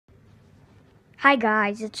Hi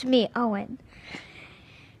guys, it's me, Owen.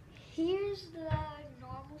 Here's the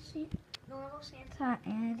normal Santa,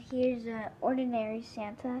 and here's the ordinary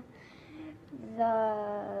Santa,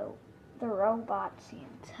 the robot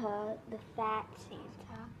Santa, the fat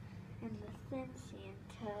Santa, and the thin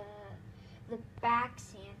Santa, the back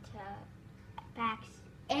Santa,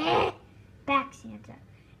 back Santa,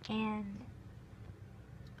 and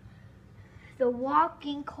the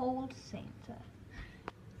walking cold Santa,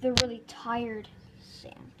 the really tired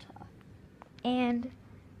Santa, and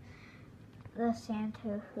the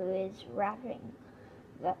Santa who is wrapping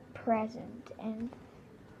the present. And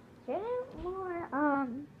more,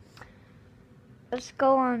 let's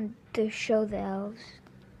go on to show the elves.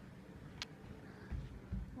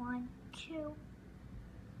 1, 2,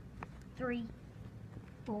 3,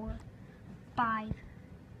 4, 5,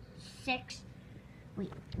 6.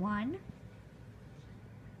 Wait, 1,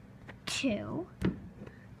 2,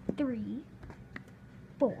 3,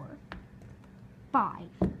 4, 5,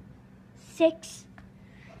 6,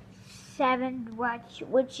 7,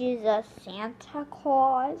 which is a Santa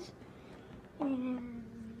Claus. And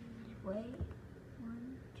wait,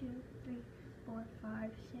 1, 2, 3, 4,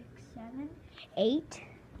 5, 6, 7, 8,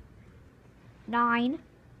 9,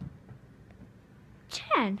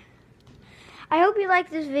 10. I hope you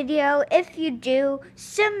like this video. If you do,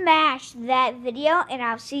 smash that video, and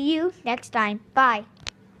I'll see you next time. Bye.